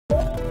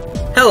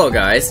Hello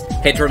guys,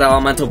 Hatred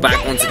Elemental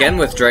back once again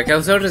with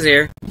Draco Sodas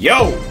here.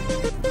 Yo!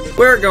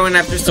 We're going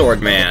after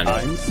Swordman.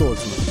 I'm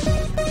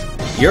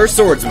Swordsman. You're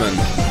Swordsman.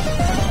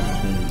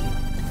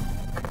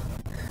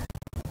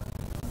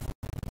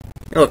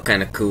 You look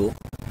kinda cool.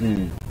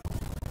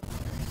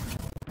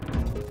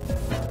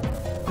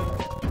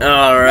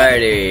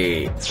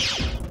 Alrighty.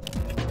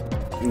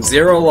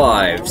 0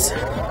 lives.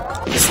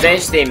 The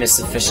stage theme is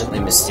sufficiently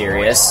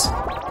mysterious.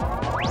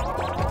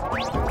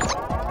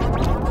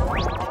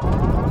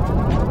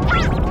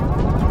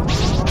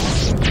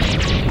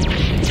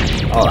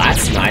 Oh,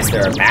 that's nice.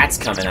 There are bats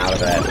coming out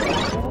of it.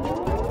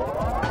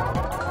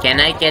 Can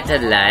I get a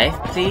life,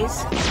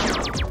 please?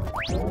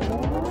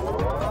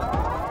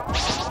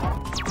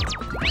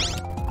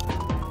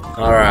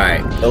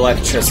 Alright,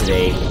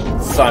 electricity.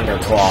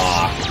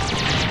 Thunderclaw.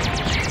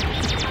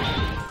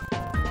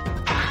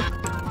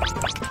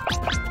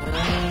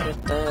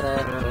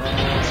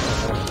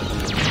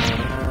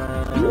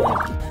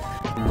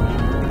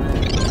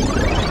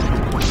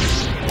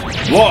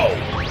 Whoa!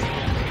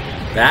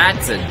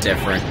 That's a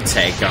different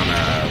take on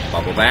a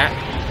bubble bat.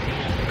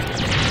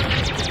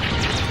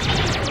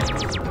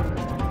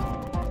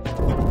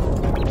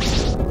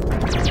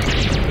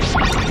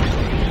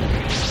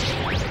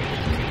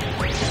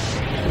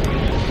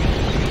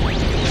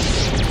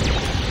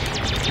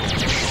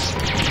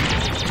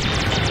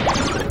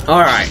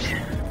 Alright.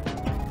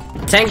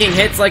 Tanking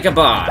hits like a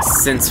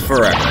boss since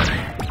forever.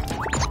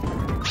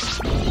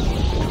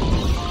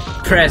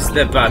 Press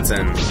the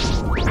button.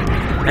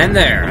 And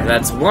there,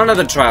 that's one of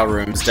the trial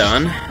rooms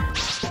done.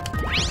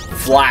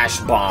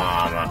 Flash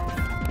bomb.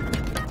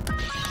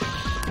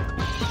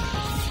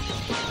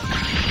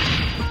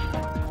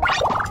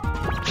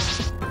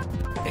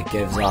 It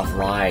gives off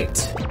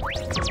light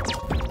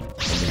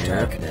in the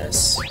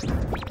darkness.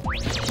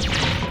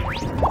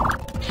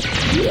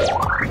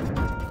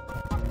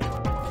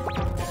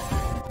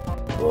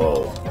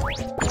 Whoa.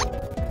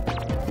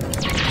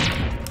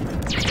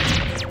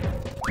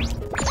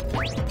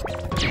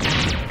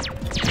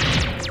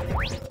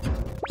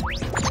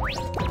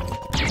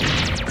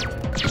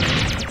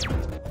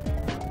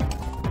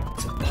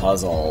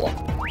 Puzzle.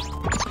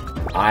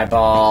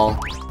 Eyeball.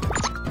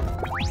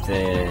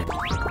 The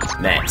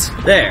net.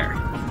 There.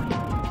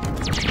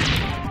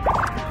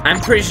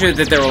 I'm pretty sure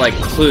that there were like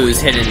clues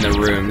hidden in the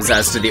rooms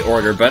as to the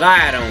order, but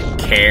I don't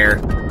care.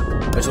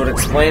 Which would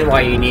explain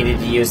why you needed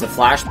to use the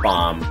flash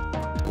bomb.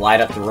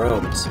 Light up the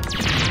rooms.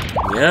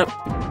 Yep.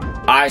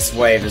 Ice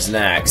Wave is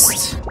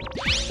next.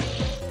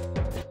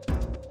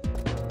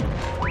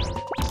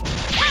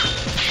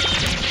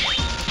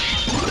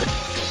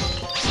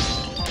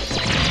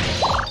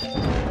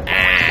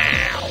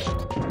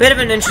 Ow. Bit of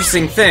an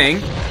interesting thing.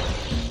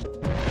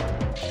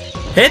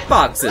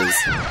 Hitboxes.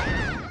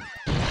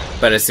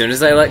 But as soon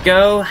as I let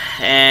go,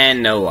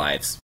 and no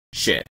lives.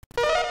 Shit.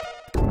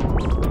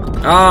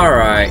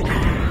 Alright.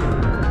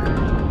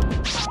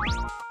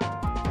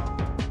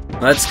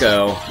 Let's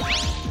go.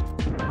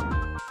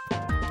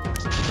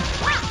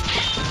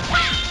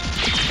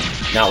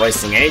 Not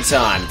wasting any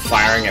time,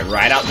 firing it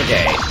right out the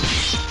gate.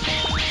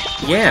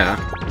 Yeah.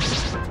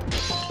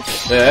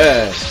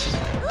 Ugh.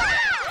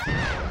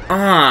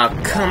 Ah,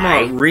 come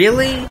on,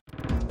 really?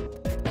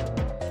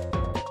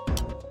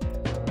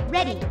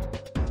 Ready.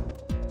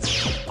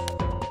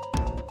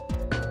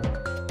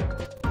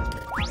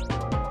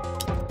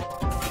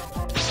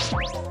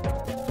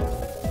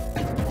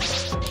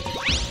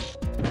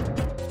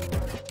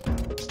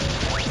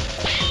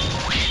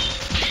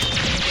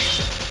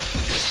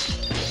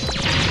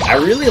 I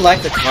really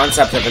like the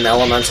concept of an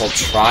elemental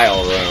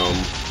trial room.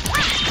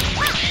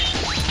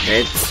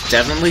 It's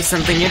definitely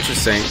something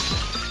interesting.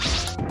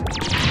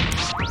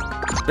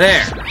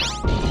 There.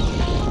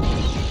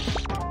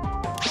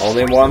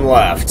 Only one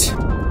left.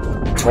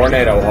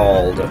 Tornado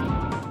hold.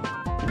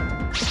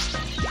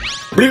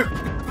 Bloop.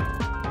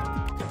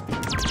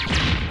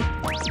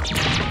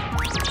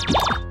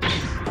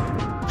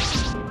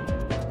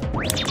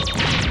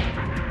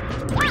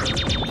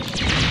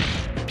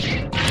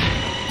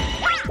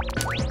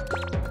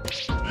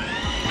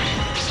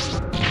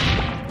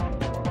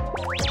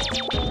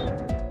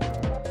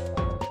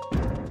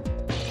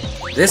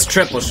 This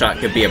triple shot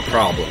could be a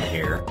problem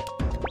here.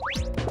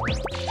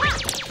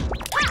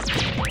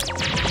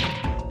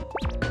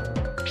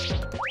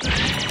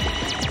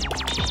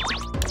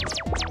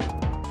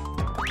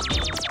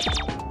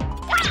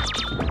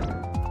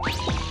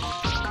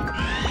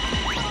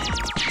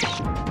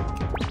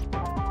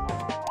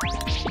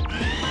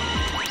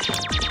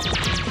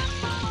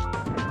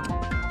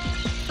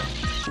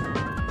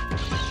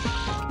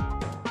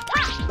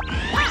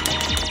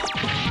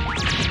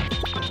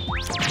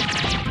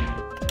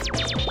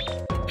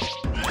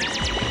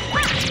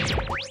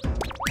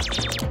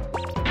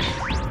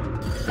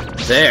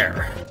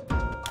 There.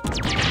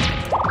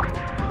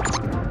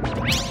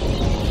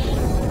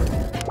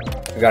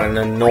 We got an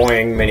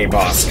annoying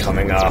mini-boss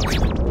coming up.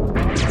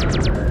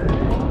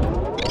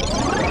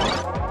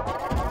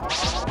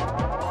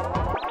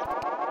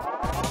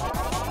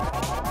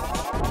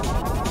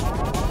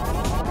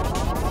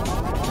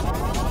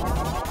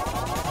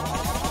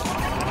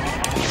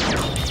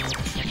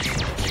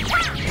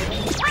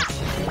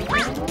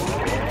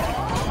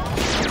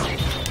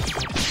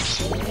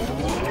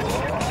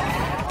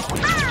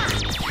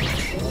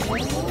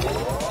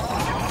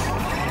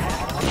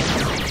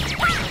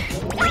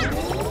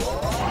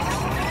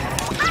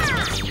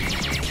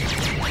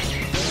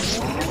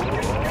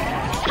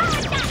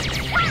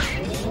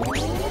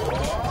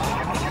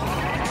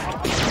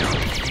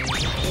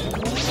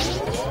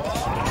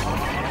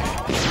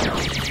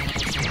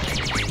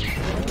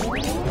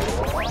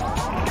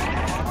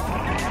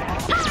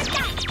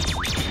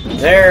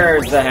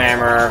 There's the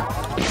hammer.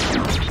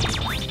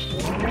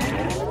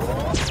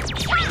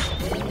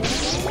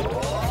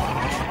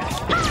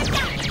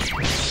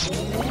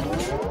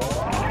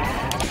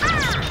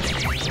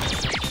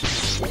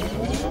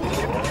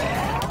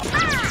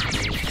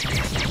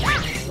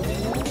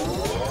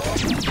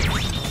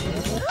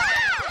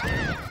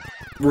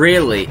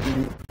 Really?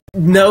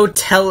 No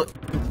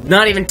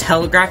not even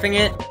telegraphing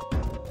it?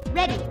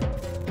 Ready.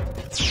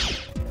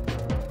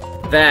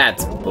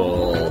 That's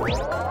bull.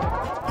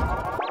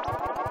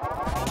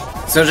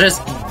 So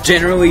just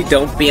generally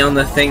don't be on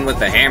the thing with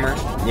the hammer?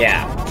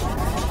 Yeah.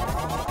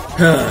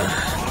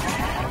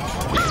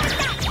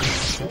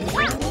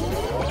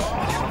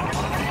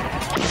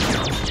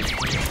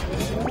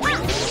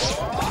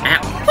 Ah,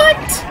 what?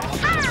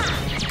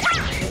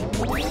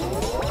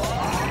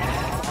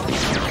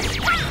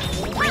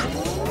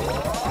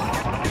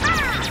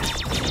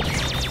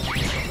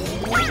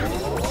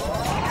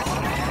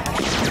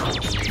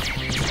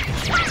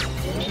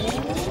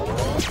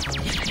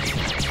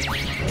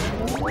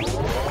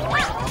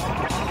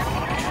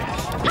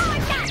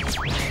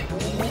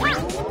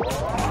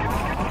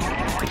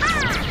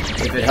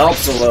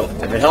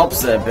 If it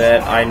helps a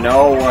bit, I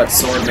know what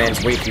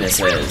Swordman's weakness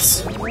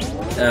is.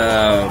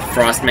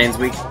 Frostman's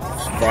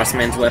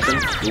weapon?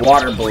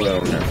 Water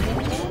balloon.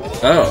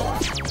 Oh.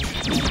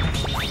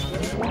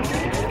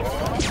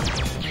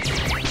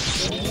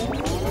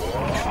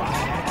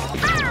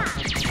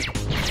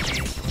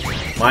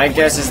 My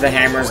guess is the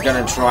hammer's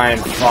gonna try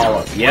and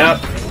follow.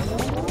 Yep.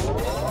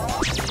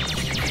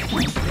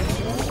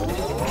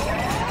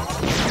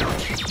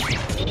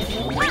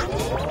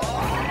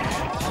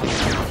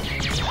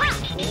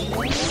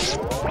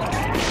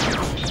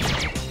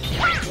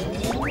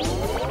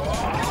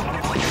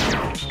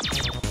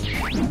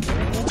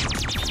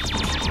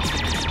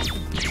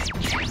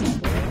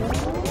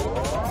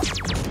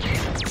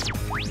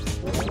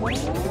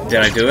 Did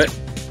I do it?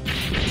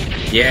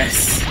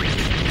 Yes.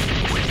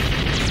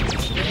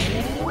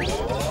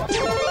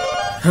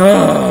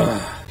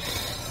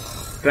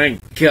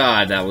 Thank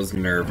God that was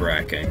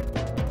nerve-wracking.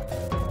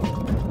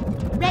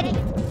 Ready.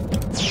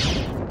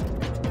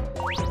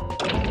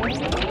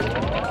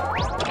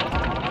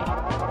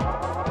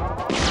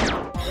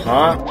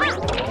 Huh?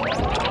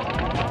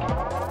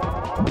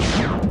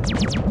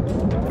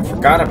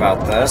 Forgot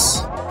about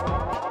this.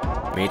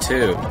 Me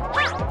too.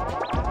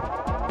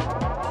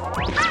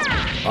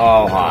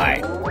 Oh,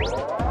 hi.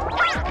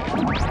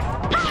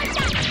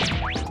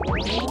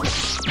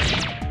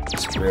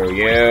 Screw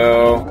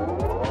you.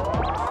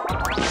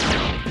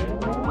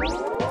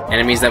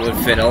 Enemies that would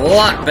fit a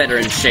lot better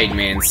in Shade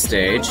Man's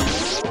stage.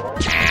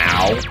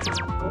 Ow.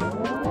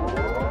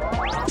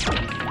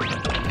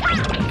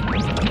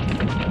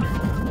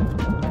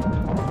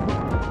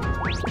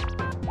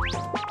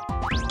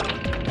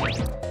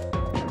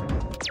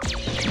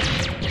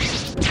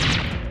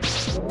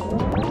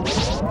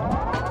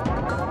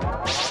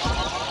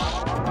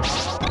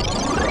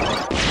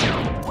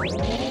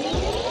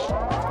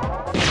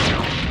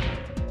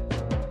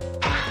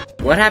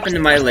 What happened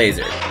to my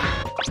laser?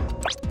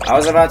 I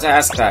was about to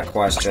ask that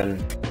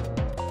question.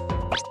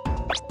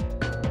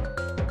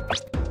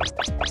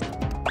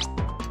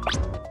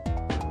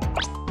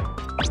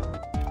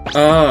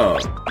 Oh.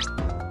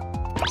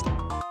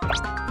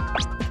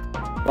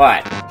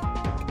 What?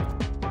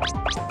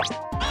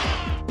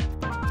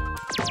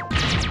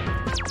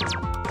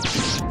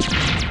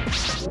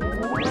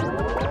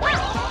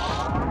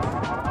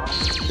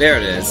 There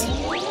it is.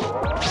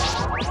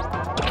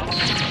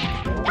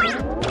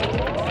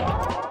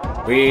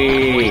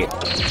 Whee!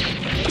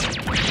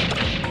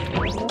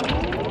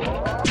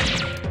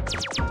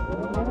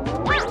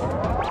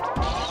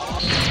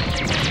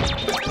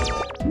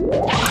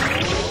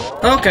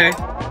 Okay.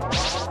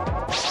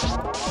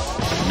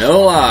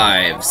 No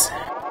lives.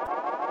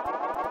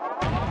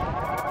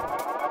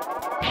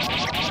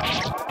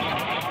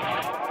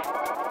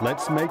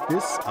 Let's make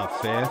this a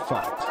fair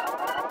fight.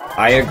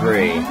 I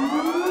agree.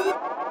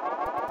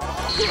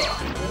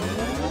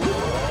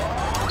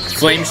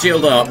 Flame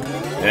shield up.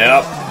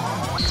 Yep.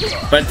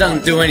 But it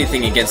doesn't do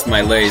anything against my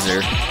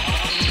laser. Fire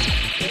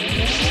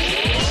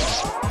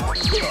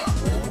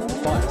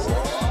slash.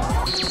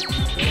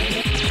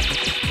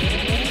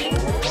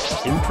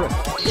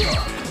 Impressive.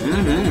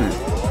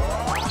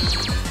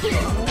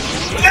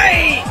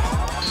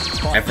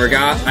 I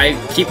forgot. I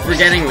keep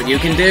forgetting what you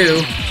can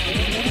do.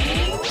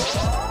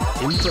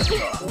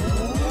 Impressive.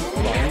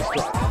 Flying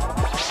strike.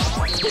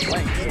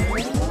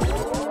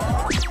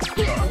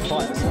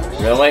 Fire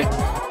slash. Really?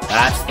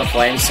 That's the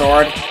flame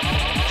sword?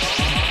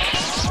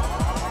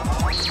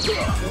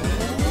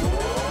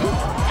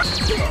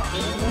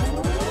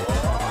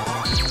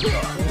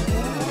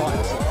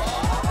 Fire slash.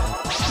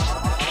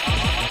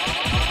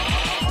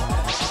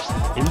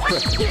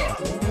 Impressive.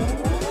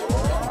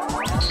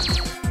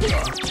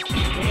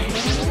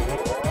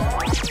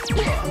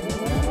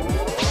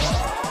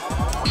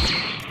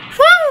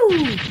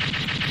 Woo!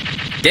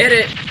 Did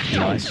it!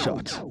 Nice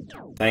shot.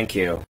 Thank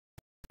you.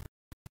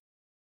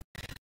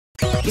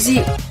 You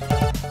see,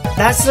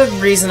 That's the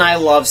reason I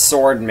love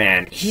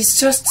Swordman. He's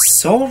just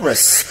so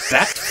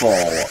respectful.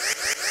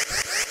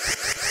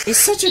 He's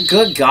such a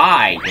good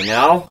guy, you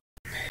know?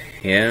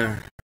 Yeah.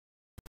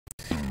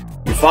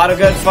 You fought a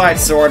good fight,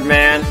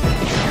 Swordman.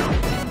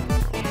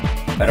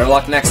 Better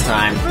luck next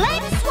time.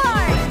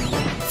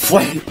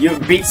 You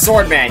beat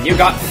Swordman. You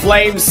got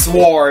Flame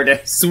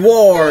Sword.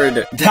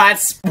 Sword!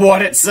 That's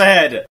what it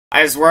said.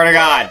 I swear to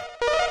God.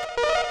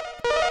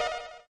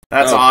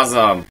 That's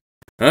awesome.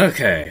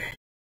 Okay.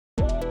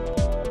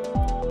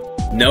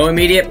 No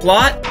immediate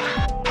plot?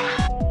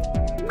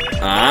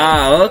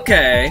 Ah,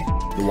 okay.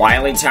 The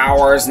Wily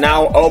Tower is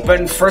now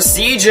open for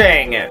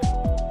sieging.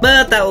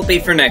 But that will be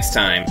for next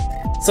time.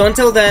 So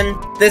until then,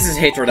 this is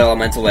Hatred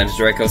Elemental and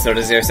Draco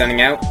Soda Zero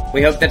signing out.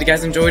 We hope that you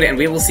guys enjoyed, and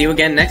we will see you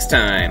again next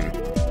time.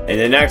 In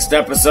the next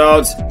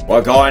episodes,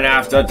 we're going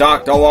after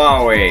Dr.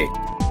 Wowie.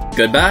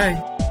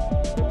 Goodbye.